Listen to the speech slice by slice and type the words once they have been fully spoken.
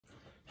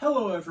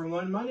Hello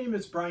everyone, my name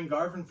is Brian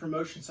Garvin from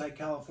Oceanside,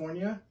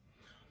 California,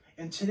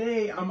 and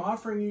today I'm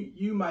offering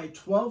you my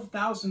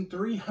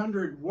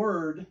 12,300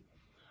 word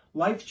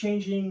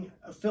life-changing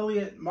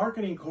affiliate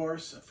marketing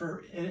course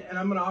and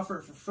I'm going to offer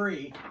it for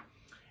free.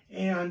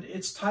 And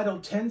it's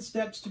titled 10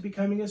 Steps to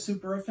Becoming a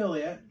Super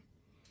Affiliate.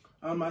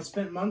 I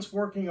spent months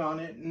working on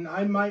it, and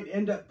I might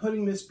end up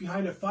putting this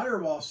behind a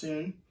firewall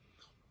soon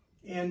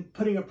and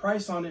putting a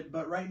price on it,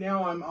 but right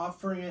now I'm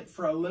offering it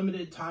for a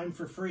limited time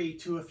for free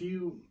to a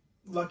few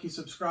lucky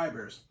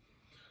subscribers.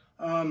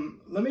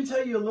 Let me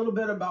tell you a little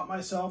bit about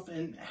myself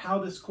and how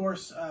this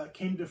course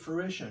came to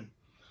fruition.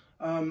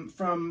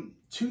 From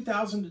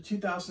 2000 to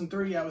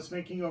 2003, I was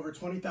making over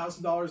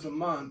 $20,000 a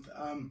month,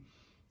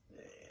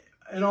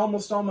 and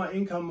almost all my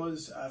income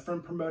was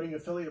from promoting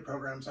affiliate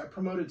programs. I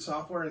promoted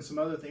software and some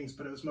other things,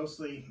 but it was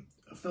mostly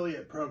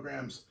affiliate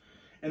programs,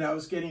 and I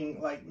was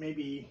getting like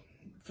maybe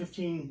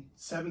 15,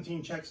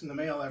 17 checks in the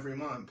mail every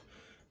month.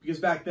 Because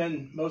back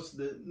then, most of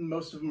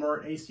them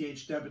weren't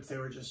ACH debits, they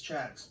were just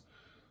checks.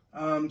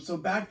 So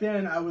back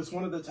then, I was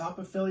one of the top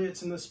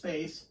affiliates in the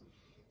space,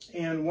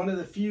 and one of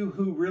the few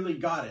who really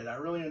got it. I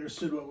really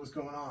understood what was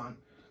going on.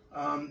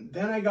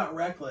 Then I got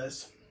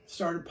reckless,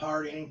 started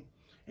partying,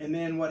 and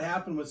then what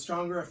happened was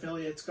stronger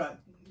affiliates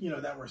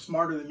that were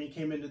smarter than me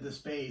came into the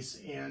space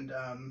and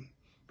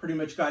pretty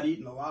much got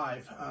eaten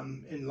alive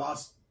and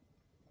lost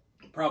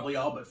probably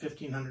all but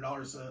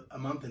 $1,500 a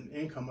month in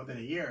income within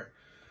a year.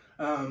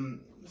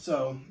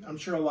 So I'm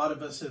sure a lot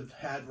of us have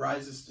had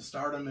rises to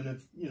stardom and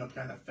have,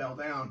 kind of fell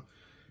down.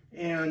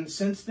 And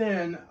since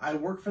then, I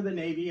worked for the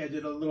Navy. I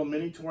did a little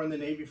mini tour in the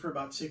Navy for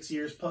about 6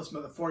 years, plus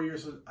the 4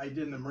 years I did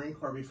in the Marine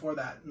Corps before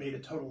that, made a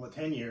total of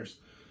 10 years.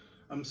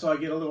 So I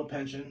get a little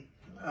pension.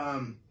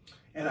 And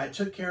I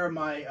took care of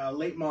my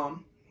late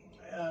mom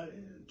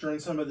during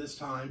some of this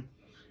time.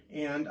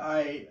 And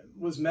I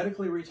was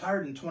medically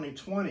retired in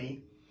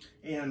 2020,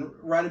 and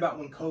right about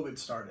when COVID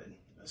started.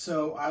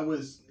 So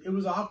it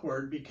was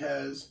awkward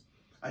because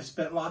I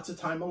spent lots of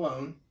time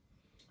alone.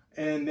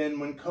 And then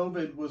when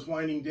COVID was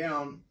winding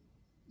down,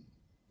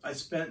 I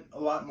spent a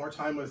lot more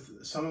time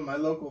with some of my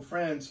local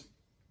friends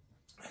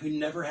who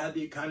never had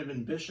the kind of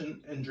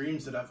ambition and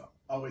dreams that I've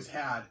always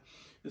had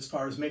as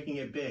far as making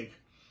it big.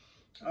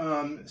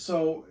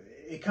 So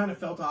it kind of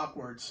felt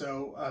awkward.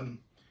 So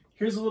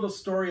here's a little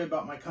story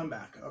about my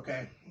comeback,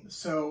 okay?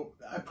 So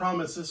I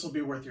promise this will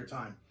be worth your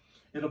time.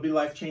 It'll be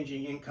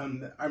life-changing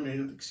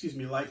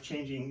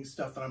life-changing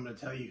stuff that I'm going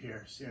to tell you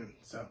here soon.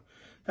 So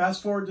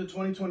fast forward to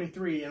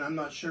 2023, and I'm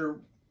not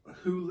sure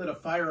who lit a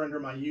fire under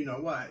my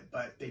you-know-what,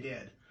 but they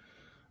did.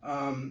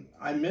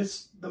 I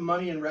missed the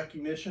money and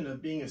recognition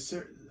of being a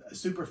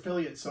super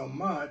affiliate so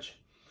much,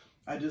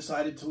 I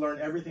decided to learn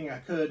everything I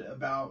could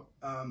about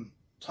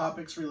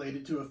topics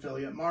related to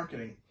affiliate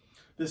marketing.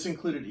 This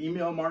included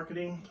email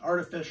marketing,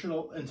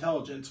 artificial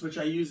intelligence, which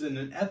I use in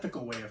an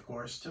ethical way, of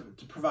course, to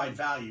provide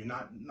value,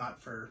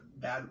 not for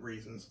bad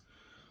reasons.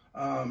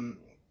 Not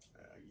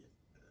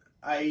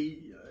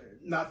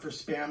for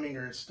spamming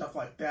or stuff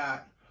like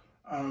that.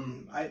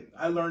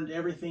 I learned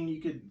everything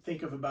you could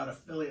think of about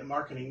affiliate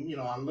marketing,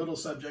 on little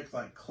subjects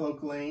like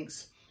cloak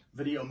links,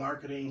 video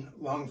marketing,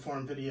 long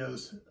form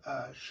videos,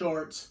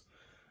 shorts,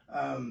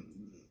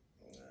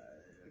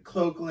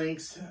 cloak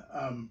links,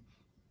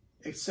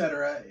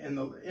 etc., and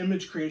the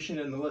image creation,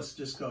 and the list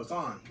just goes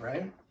on,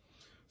 right?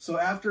 So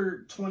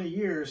after 20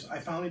 years, I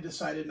finally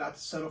decided not to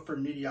settle for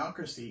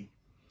mediocrity,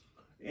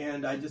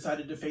 and I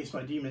decided to face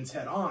my demons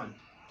head on.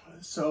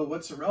 So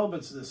what's the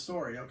relevance of this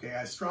story? Okay,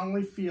 I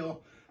strongly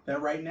feel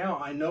that right now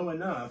I know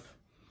enough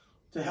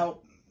to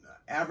help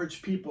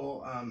average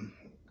people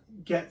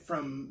get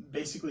from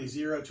basically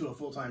zero to a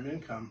full-time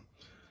income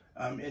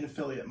in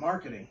affiliate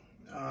marketing.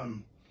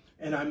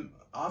 And I'm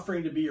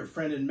offering to be your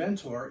friend and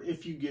mentor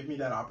if you give me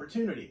that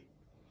opportunity.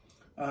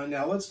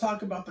 Now let's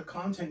talk about the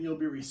content you'll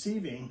be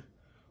receiving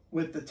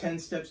with the 10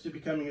 Steps to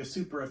Becoming a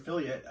Super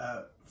Affiliate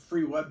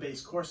free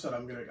web-based course that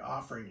I'm going to be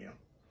offering you.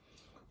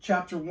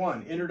 Chapter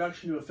 1,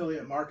 Introduction to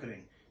Affiliate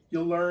Marketing.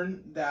 You'll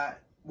learn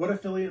what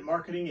affiliate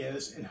marketing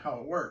is and how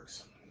it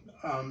works.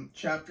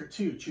 Chapter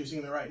 2,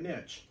 Choosing the Right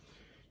Niche.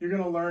 You're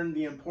going to learn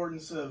the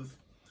importance of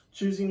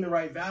choosing the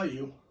right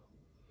value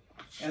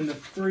and the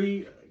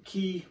 3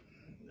 key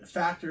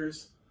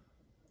factors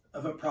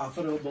of a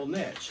profitable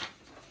niche,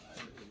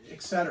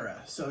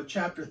 etc. So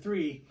chapter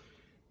 3,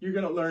 you're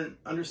going to learn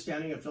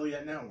understanding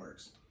affiliate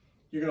networks.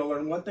 You're going to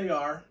learn what they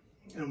are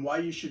and why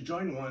you should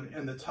join one,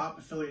 and the top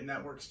affiliate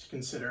networks to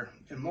consider,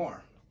 and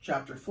more.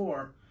 Chapter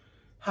 4,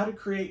 how to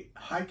create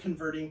high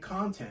converting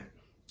content.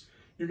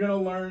 You're going to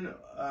learn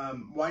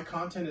why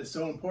content is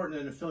so important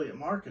in affiliate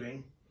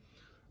marketing,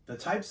 the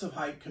types of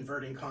high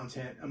converting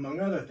content, among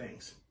other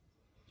things.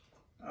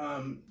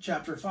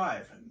 Chapter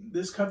 5,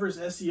 this covers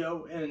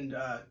SEO and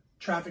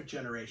traffic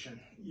generation.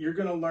 You're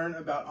going to learn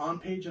about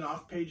on-page and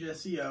off-page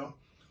SEO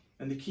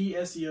and the key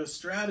SEO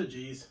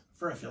strategies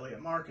for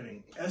affiliate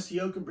marketing.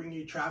 SEO can bring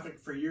you traffic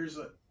for years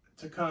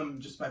to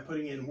come just by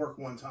putting in work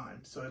one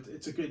time. So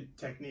it's a good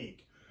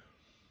technique.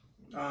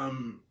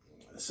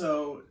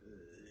 So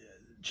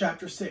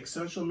Chapter 6,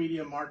 Social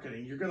Media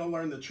Marketing. You're going to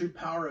learn the true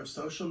power of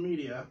social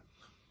media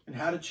and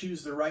how to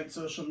choose the right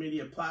social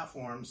media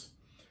platforms,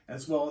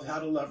 as well as how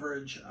to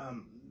leverage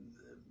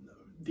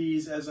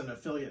these as an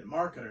affiliate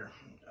marketer.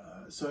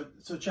 So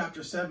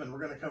Chapter 7, we're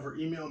going to cover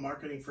email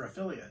marketing for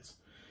affiliates.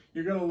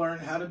 You're going to learn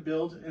how to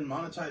build and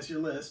monetize your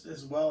list,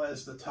 as well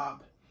as the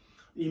top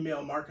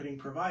email marketing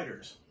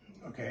providers.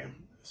 Okay,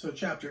 so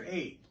Chapter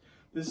 8,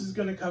 this is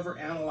going to cover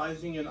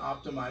analyzing and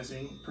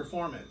optimizing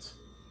performance.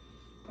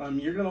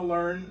 You're going to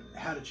learn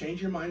how to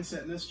change your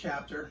mindset in this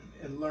chapter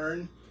and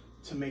learn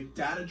to make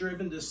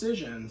data-driven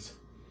decisions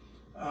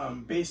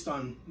based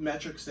on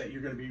metrics that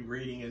you're going to be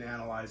reading and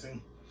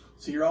analyzing.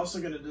 So you're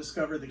also going to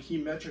discover the key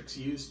metrics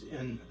used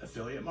in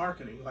affiliate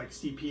marketing, like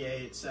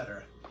CPA,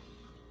 etc.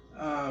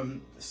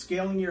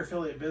 Scaling your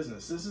affiliate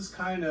business. This is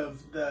kind of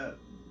the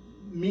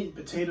meat and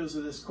potatoes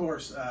of this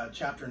course,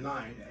 Chapter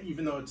 9,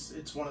 even though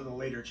it's one of the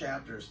later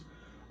chapters.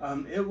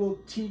 It will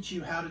teach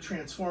you how to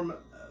transform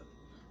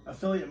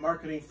affiliate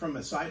marketing from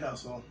a side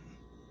hustle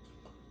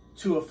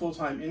to a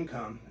full-time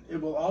income. It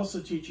will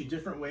also teach you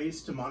different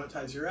ways to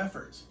monetize your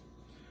efforts.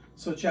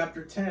 So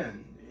Chapter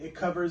 10, it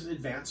covers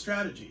advanced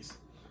strategies.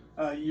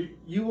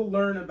 You will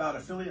learn about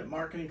affiliate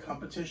marketing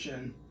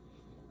competition,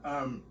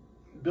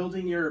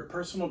 building your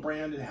personal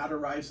brand, and how to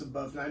rise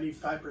above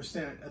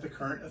 95% of the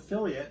current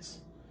affiliates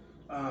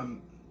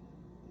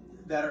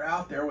that are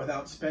out there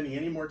without spending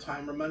any more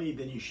time or money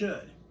than you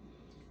should.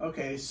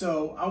 Okay,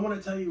 so I want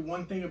to tell you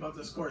one thing about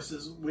this course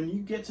is when you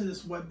get to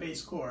this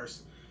web-based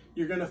course,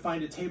 you're going to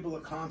find a table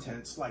of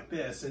contents like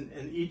this, and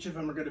each of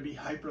them are going to be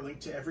hyperlinked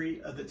to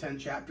every of the 10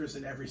 chapters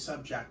and every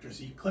subchapter.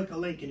 So you click a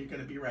link and you're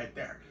going to be right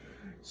there.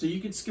 So you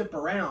can skip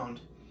around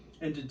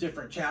into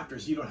different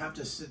chapters. You don't have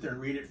to sit there and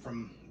read it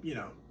from,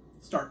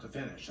 start to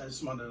finish. I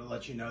just wanted to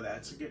let you know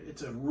that.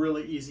 It's a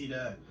really easy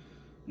to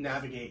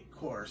navigate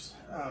course.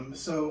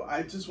 So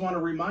I just want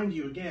to remind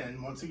you again,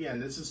 once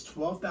again, this is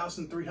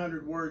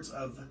 12,300 words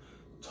of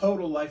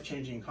total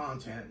life-changing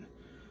content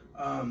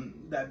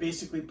that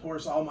basically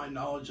pours all my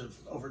knowledge of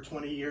over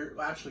 20 years,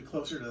 actually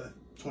closer to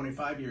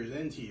 25 years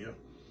into you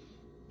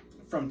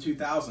from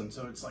 2000.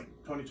 So it's like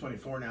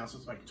 2024 now, so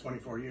it's like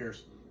 24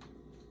 years.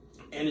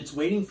 And it's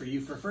waiting for you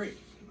for free.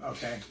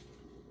 Okay,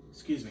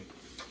 excuse me.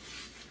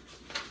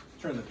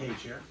 Turn the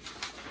page here.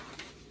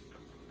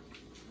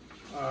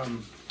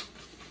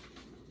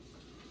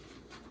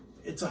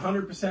 It's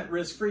 100%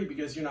 risk-free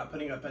because you're not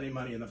putting up any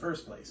money in the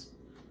first place.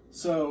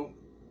 So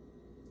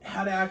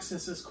how to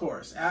access this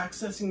course.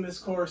 Accessing this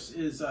course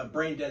is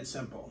brain dead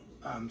simple.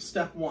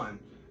 Step 1,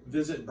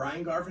 visit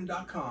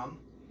briangarvin.com.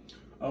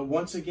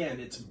 Once again,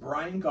 it's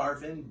Brian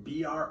Garvin,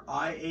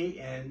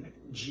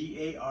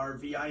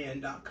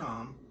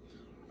 BrianGarvin.com.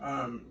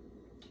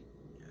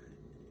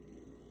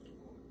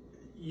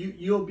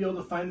 You'll be able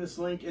to find this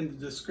link in the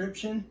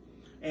description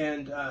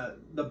and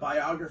the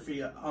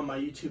biography on my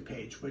YouTube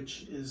page,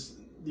 which is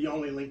the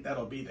only link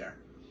that'll be there.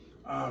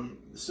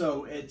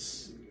 So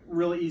it's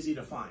really easy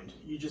to find.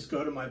 You just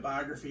go to my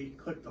biography,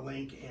 click the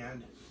link,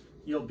 and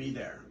you'll be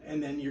there.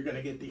 And then you're going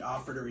to get the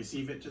offer to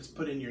receive it. Just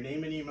put in your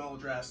name and email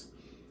address.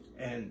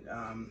 And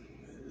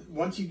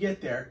once you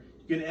get there,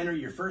 you're going to enter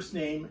your first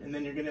name, and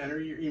then you're going to enter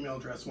your email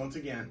address once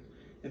again.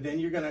 And then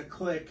you're going to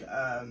click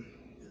the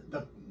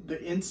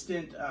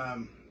instant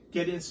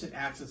get instant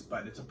access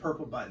button. It's a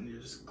purple button. You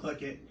just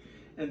click it,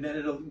 and then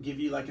it'll give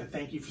you like a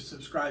thank you for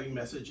subscribing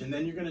message. And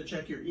then you're going to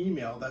check your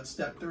email. That's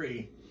step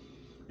 3.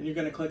 And you're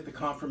going to click the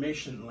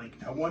confirmation link.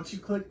 Now, once you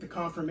click the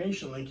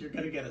confirmation link, you're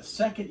going to get a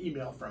second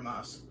email from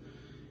us,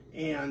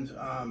 and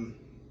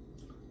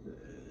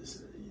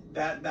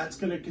that's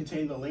going to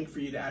contain the link for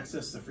you to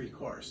access the free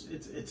course.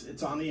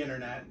 It's on the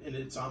internet, and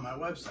it's on my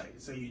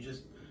website. So you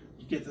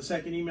get the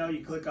second email,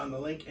 you click on the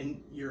link,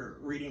 and you're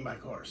reading my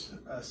course.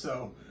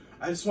 So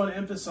I just want to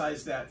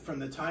emphasize that from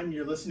the time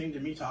you're listening to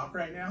me talk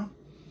right now,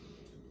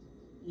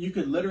 you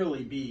could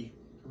literally be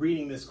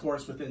reading this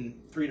course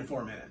within 3 to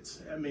 4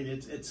 minutes. I mean,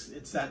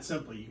 it's that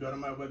simple. You go to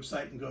my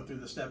website and go through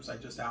the steps I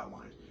just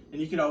outlined, and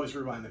you could always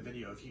rewind the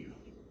video if you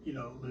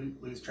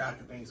lose track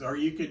of things, or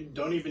you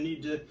don't even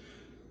need to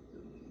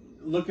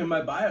look in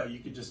my bio. You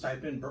could just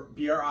type in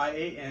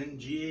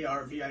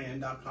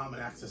BrianGarvin.com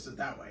and access it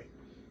that way.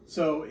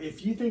 So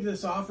if you think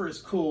this offer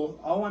is cool,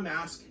 all I'm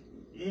asking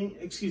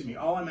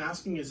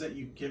is that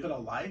you give it a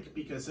like,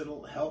 because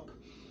it'll help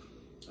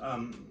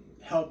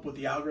with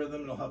the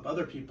algorithm. It'll help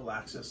other people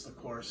access the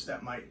course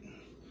that might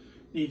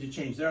need to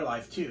change their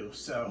life too.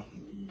 So,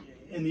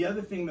 and the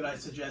other thing that I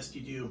suggest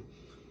you do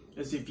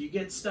is, if you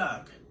get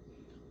stuck,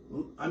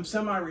 I'm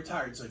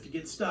semi-retired, so if you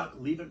get stuck,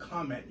 leave a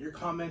comment. Your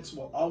comments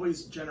will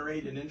always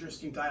generate an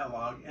interesting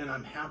dialogue, and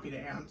I'm happy to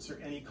answer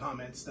any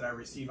comments that I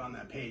receive on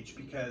that page,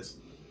 because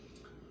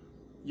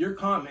your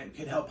comment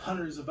could help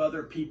hundreds of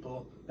other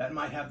people that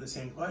might have the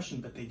same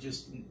question, but they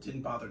just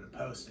didn't bother to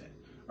post it.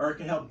 Or it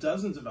could help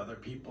dozens of other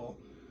people.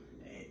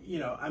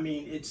 I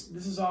mean, this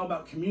is all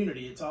about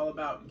community. It's all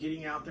about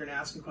getting out there and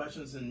asking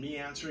questions and me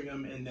answering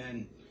them, and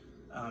then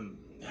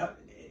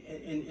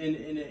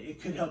it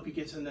could help you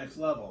get to the next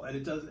level. And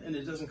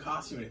it doesn't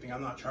cost you anything.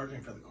 I'm not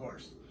charging for the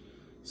course.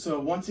 So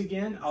once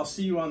again, I'll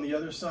see you on the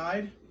other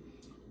side,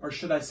 or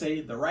should I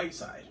say the right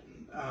side.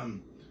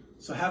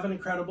 So have an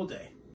incredible day.